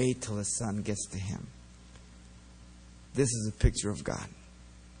doesn't wait till his son gets to him. This is a picture of God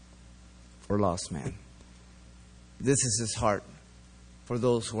for lost man. This is his heart for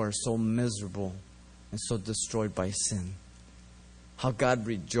those who are so miserable and so destroyed by sin. How God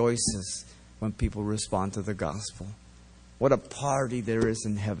rejoices when people respond to the gospel. What a party there is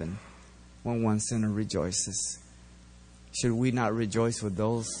in heaven when one sinner rejoices. Should we not rejoice with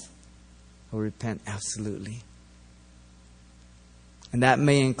those who repent? Absolutely. And that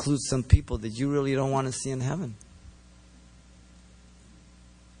may include some people that you really don't want to see in heaven.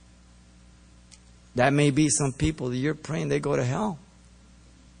 That may be some people that you're praying they go to hell,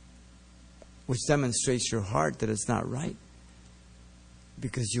 which demonstrates your heart that it's not right,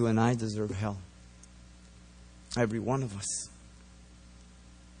 because you and I deserve hell. Every one of us.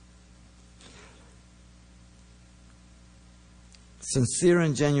 Sincere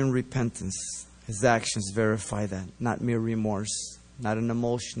and genuine repentance, his actions verify that. Not mere remorse, not an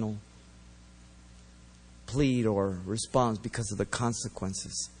emotional plead or response because of the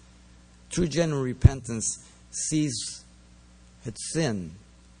consequences. True genuine repentance sees its sin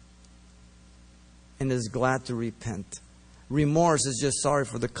and is glad to repent. Remorse is just sorry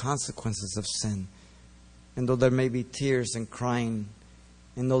for the consequences of sin. And though there may be tears and crying,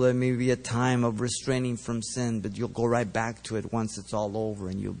 and though there may be a time of restraining from sin, but you'll go right back to it once it's all over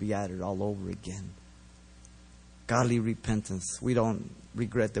and you'll be at it all over again. Godly repentance. We don't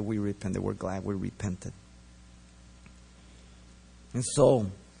regret that we repented. We're glad we repented. And so,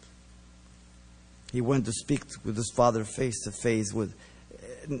 he went to speak with his father face to face, with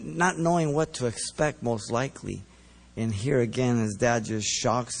not knowing what to expect most likely. And here again, his dad just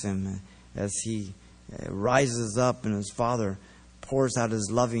shocks him as he rises up and his father pours out his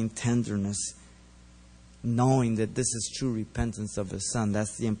loving tenderness, knowing that this is true repentance of his son.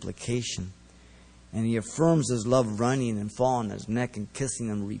 That's the implication. And he affirms his love, running and falling on his neck and kissing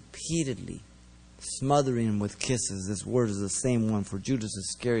him repeatedly, smothering him with kisses. This word is the same one for Judas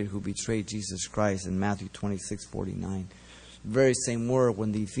Iscariot, who betrayed Jesus Christ in Matthew 26:49. The very same word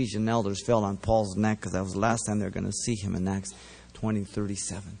when the Ephesian elders fell on Paul's neck, because that was the last time they were going to see him in Acts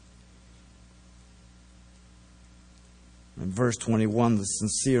 20:37. In verse 21, the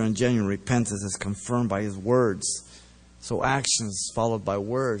sincere and genuine repentance is confirmed by his words. So actions followed by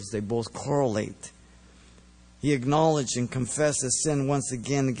words, they both correlate. He acknowledged and confessed his sin once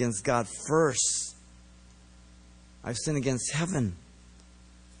again against God first. I've sinned against heaven.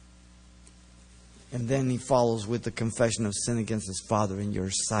 And then he follows with the confession of sin against his father in your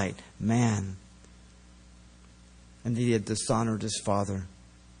sight. Man. And he had dishonored his father.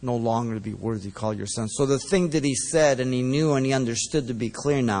 No longer to be worthy to call your son. So the thing that he said and he knew and he understood to be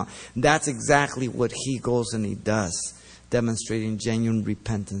clear now, that's exactly what he goes and he does, demonstrating genuine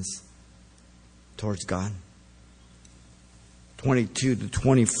repentance towards God. 22 to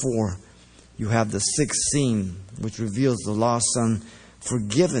 24, you have the sixth scene, which reveals the lost son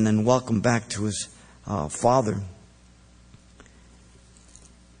forgiven and welcomed back to his father.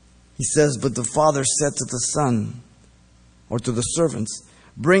 He says, but the father said to the son, or to the servants,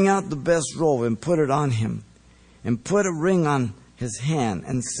 bring out the best robe and put it on him, and put a ring on his hand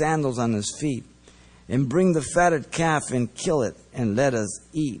and sandals on his feet, and bring the fatted calf and kill it, and let us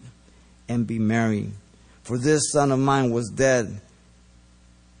eat and be merry. For this son of mine was dead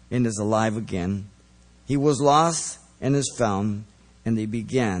and is alive again. He was lost and is found, and they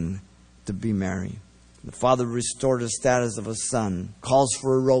began to be merry. The father restored the status of a son, calls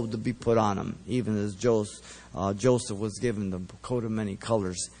for a robe to be put on him, even as Joseph was given the coat of many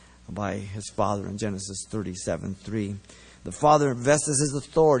colors by his father in Genesis 37:3. The father vests his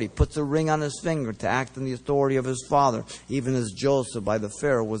authority, puts a ring on his finger to act in the authority of his father, even as Joseph by the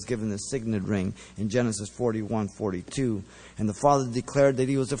Pharaoh was given the signet ring in Genesis 41:42. And the father declared that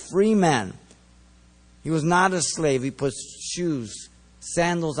he was a free man. He was not a slave. He put shoes,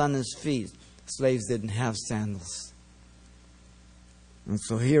 sandals on his feet. Slaves didn't have sandals. And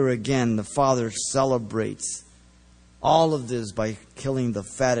so here again, the father celebrates all of this by killing the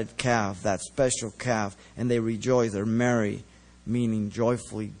fatted calf, that special calf, and they rejoice, they're merry, meaning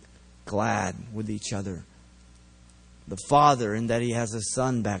joyfully glad with each other. The father, in that he has a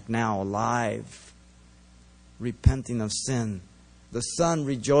son back now, alive, repenting of sin. The son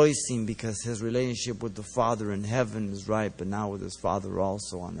rejoicing because his relationship with the father in heaven is right, but now with his father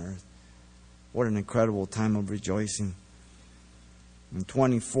also on earth. What an incredible time of rejoicing. In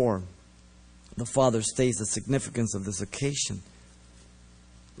 24, the father states the significance of this occasion: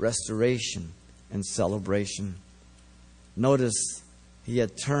 restoration and celebration. Notice he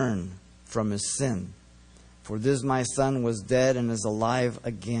had turned from his sin. For this my son was dead and is alive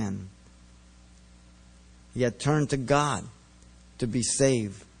again. He had turned to God to be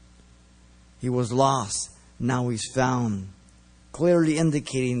saved. He was lost. Now he's found. Clearly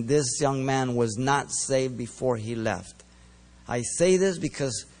indicating this young man was not saved before he left. I say this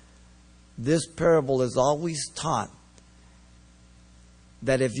because this parable is always taught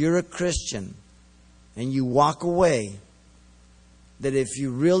that if you're a Christian and you walk away, that if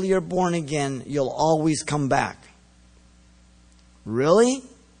you really are born again, you'll always come back. Really?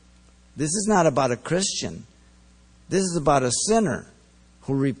 This is not about a Christian. This is about a sinner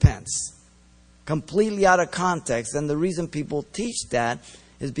who repents. Completely out of context. And the reason people teach that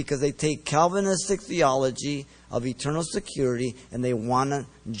is because they take Calvinistic theology of eternal security and they want to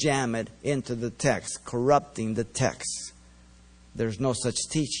jam it into the text, corrupting the text. There's no such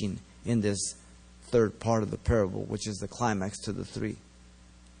teaching in this third part of the parable, which is the climax to the three.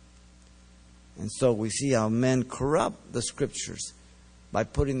 And so we see how men corrupt the scriptures by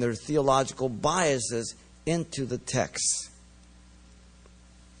putting their theological biases into the text.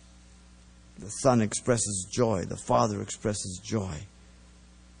 The son expresses joy. The father expresses joy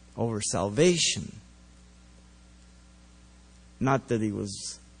over salvation. Not that he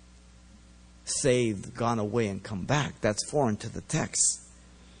was saved, gone away, and come back. That's foreign to the text.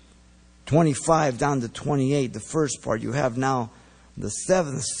 25 down to 28, the first part, you have now the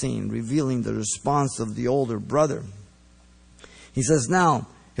seventh scene revealing the response of the older brother. He says, now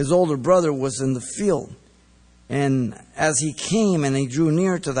his older brother was in the field. And as he came and he drew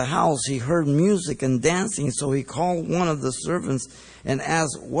near to the house, he heard music and dancing. So he called one of the servants and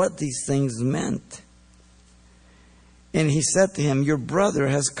asked what these things meant. And he said to him, your brother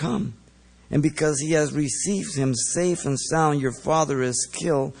has come. And because he has received him safe and sound, your father has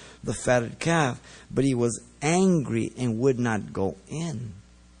killed the fatted calf. But he was angry and would not go in.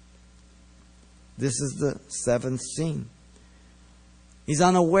 This is the seventh scene. He's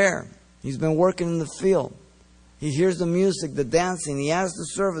unaware. He's been working in the field. He hears the music, the dancing. He asks the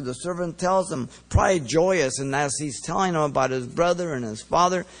servant. The servant tells him, probably joyous. And as he's telling him about his brother and his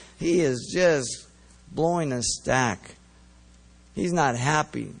father, he is just blowing a stack. He's not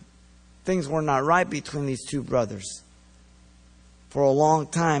happy. Things were not right between these two brothers for a long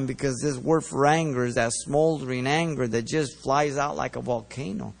time, because this word for anger is that smoldering anger that just flies out like a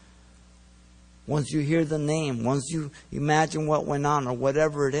volcano. Once you hear the name, once you imagine what went on or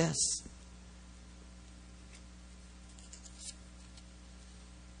whatever it is.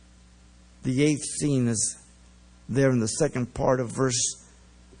 The eighth scene is there in the second part of verse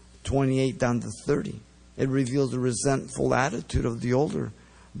 28 down to 30. It reveals the resentful attitude of the older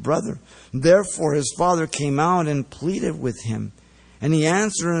brother. Therefore his father came out and pleaded with him. And he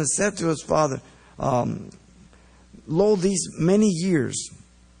answered and said to his father, Lo, these many years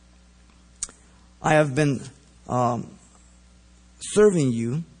I have been serving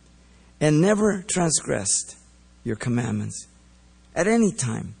you and never transgressed your commandments at any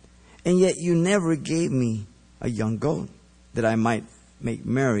time. And yet you never gave me a young goat that I might make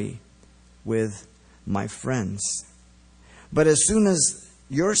merry with my friends. But as soon as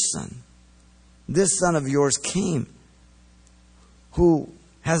your son, this son of yours came, who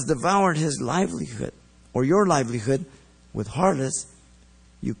has devoured his livelihood, or your livelihood, with harlots,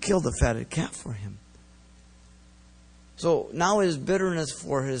 you killed the fatted calf for him. So now his bitterness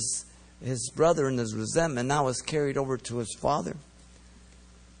for his brother and his resentment now is carried over to his father.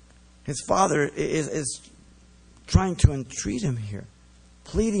 His father is trying to entreat him here,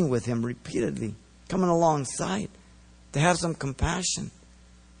 pleading with him repeatedly, coming alongside, to have some compassion,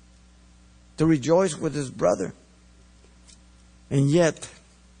 to rejoice with his brother. And yet,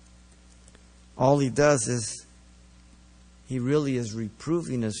 all he does is, he really is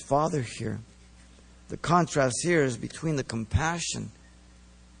reproving his father here. The contrast here is between the compassion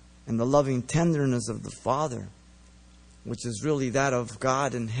and the loving tenderness of the Father, which is really that of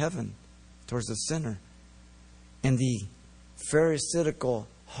God in heaven towards the sinner, and the pharisaical,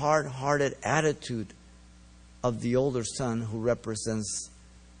 hard-hearted attitude of the older son, who represents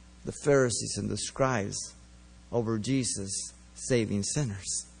the Pharisees and the scribes over Jesus saving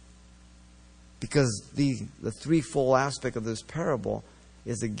sinners. Because the threefold aspect of this parable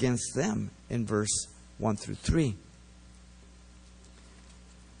is against them in verse 1 through 3.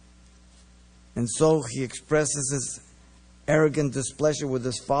 And so he expresses his arrogant displeasure with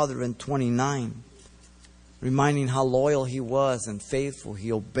his father in 29, reminding how loyal he was and faithful.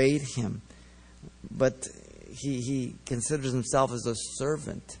 He obeyed him. But he considers himself as a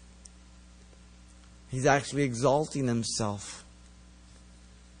servant. He's actually exalting himself.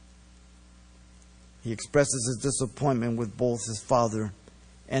 He expresses his disappointment with both his father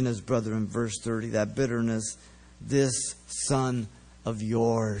and his brother in verse 30. That bitterness, this son of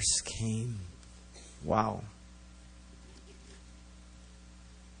yours came. Wow.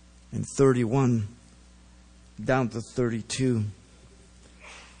 In 31 down to 32,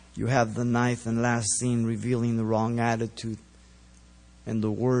 you have the ninth and last scene revealing the wrong attitude and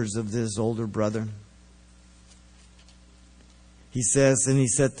the words of this older brother. He says, and he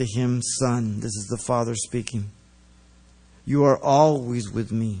said to him, Son, this is the father speaking, you are always with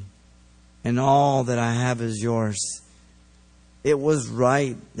me, and all that I have is yours. It was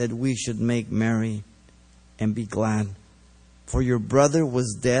right that we should make merry and be glad. For your brother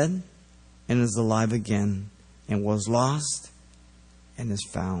was dead and is alive again, and was lost and is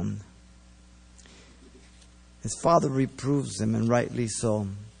found. His father reproves him, and rightly so,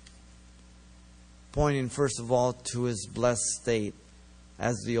 pointing first of all to his blessed state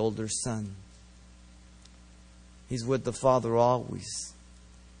as the older son. He's with the Father always.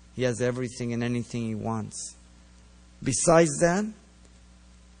 He has everything and anything he wants. Besides that,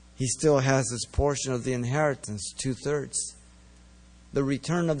 he still has his portion of the inheritance, 2/3. The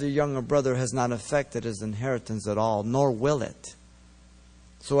return of the younger brother has not affected his inheritance at all, nor will it.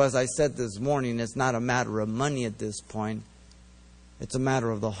 So as I said this morning, it's not a matter of money at this point. It's a matter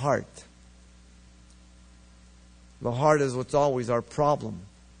of the heart. The heart is what's always our problem.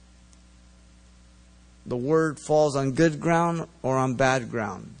 The word falls on good ground or on bad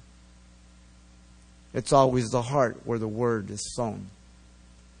ground. It's always the heart where the word is sown.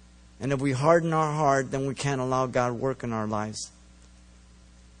 And if we harden our heart, then we can't allow God work in our lives.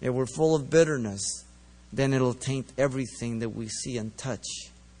 If we're full of bitterness, then it'll taint everything that we see and touch.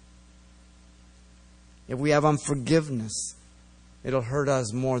 If we have unforgiveness, it'll hurt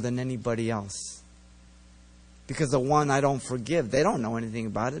us more than anybody else. Because the one I don't forgive, they don't know anything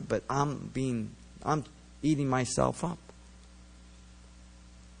about it, but I'm eating myself up.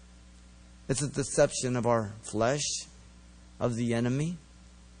 It's a deception of our flesh, of the enemy,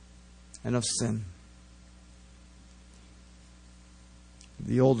 and of sin.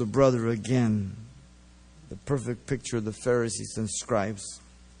 The older brother, again, the perfect picture of the Pharisees and scribes.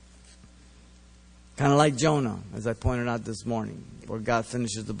 Kind of like Jonah, as I pointed out this morning, where God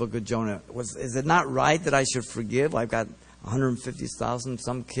finishes the book of Jonah. Is it not right that I should forgive? I've got 150,000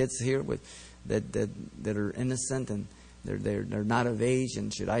 some kids here that are innocent and they're not of age,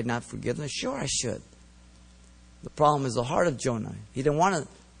 and should I not forgive them? Sure, I should. The problem is the heart of Jonah. He didn't want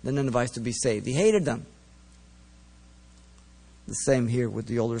the Ninevites to be saved. He hated them. The same here with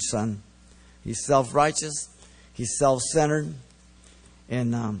the older son. He's self-righteous. He's self-centered.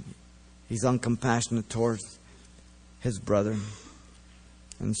 And he's uncompassionate towards his brother.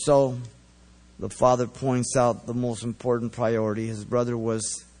 And so the father points out the most important priority. His brother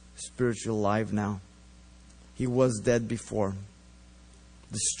was spiritually alive now. He was dead before,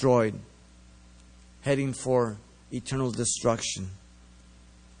 destroyed, heading for eternal destruction.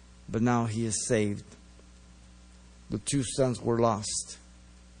 But now he is saved. The two sons were lost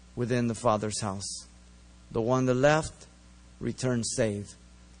within the father's house. The one that left returned saved.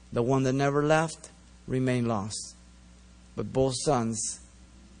 The one that never left remained lost. But both sons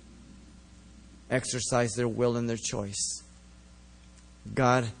exercised their will and their choice.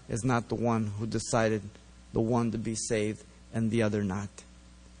 God is not the one who decided the one to be saved and the other not.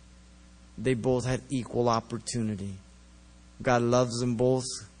 They both had equal opportunity. God loves them both.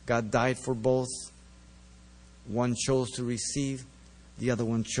 God died for both. One chose to receive, the other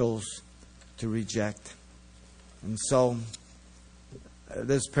one chose to reject. And so,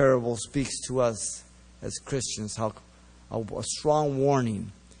 this parable speaks to us as Christians how a strong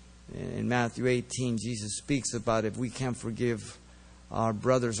warning. In Matthew 18, Jesus speaks about if we can't forgive our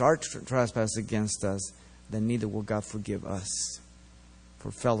brothers our trespass against us, then neither will God forgive us.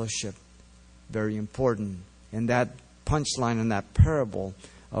 For fellowship, very important. And that punchline in that parable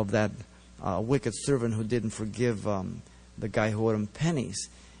of that wicked servant who didn't forgive the guy who owed him pennies,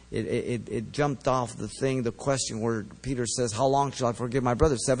 it jumped off the question where Peter says, how long shall I forgive my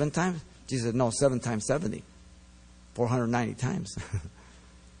brother? 7 times? Jesus said, no, 7 times 70. 490 times.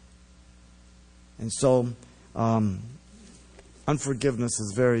 And so, unforgiveness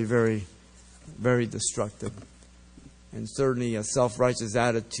is very, very, very destructive. And certainly a self-righteous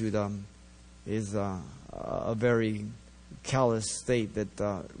attitude is a very callous state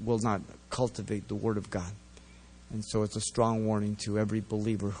that will not cultivate the Word of God. And so it's a strong warning to every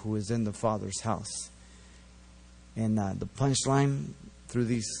believer who is in the Father's house. And the punchline through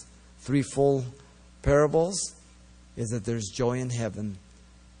these 3 full parables is that there's joy in heaven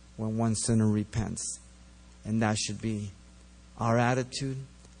when one sinner repents. And that should be our attitude,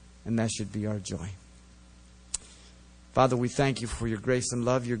 and that should be our joy. Father, we thank you for your grace and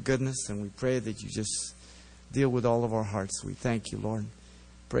love, your goodness, and we pray that you just deal with all of our hearts. We thank you, Lord.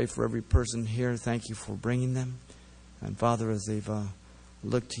 Pray for every person here. Thank you for bringing them. And Father, as they've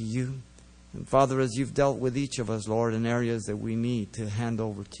looked to you, and Father, as you've dealt with each of us, Lord, in areas that we need to hand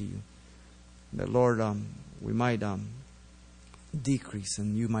over to you, that, Lord, we might decrease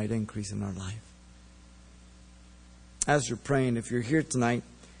and you might increase in our life. As you're praying, if you're here tonight,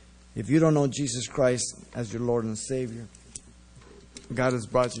 if you don't know Jesus Christ as your Lord and Savior, God has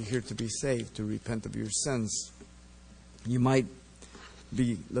brought you here to be saved, to repent of your sins. You might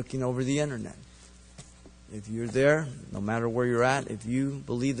be looking over the internet. If you're there, no matter where you're at, if you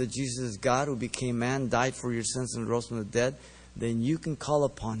believe that Jesus is God who became man, died for your sins and rose from the dead, then you can call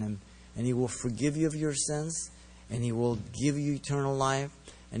upon Him and He will forgive you of your sins, and He will give you eternal life,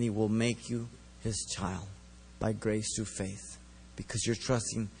 and He will make you His child by grace through faith, because you're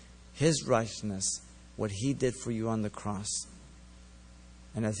trusting His righteousness, what He did for you on the cross,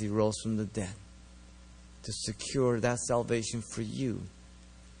 and as He rose from the dead, to secure that salvation for you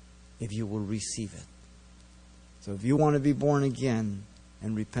if you will receive it. So if you want to be born again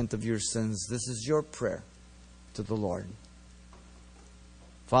and repent of your sins, this is your prayer to the Lord.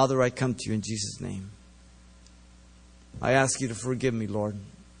 Father, I come to you in Jesus' name. I ask you to forgive me, Lord,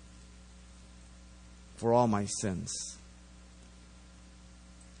 for all my sins.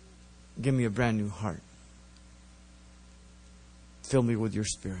 Give me a brand new heart. Fill me with your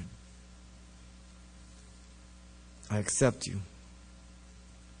Spirit. I accept you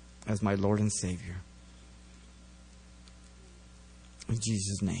as my Lord and Savior. In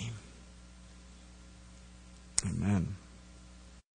Jesus' name. Amen.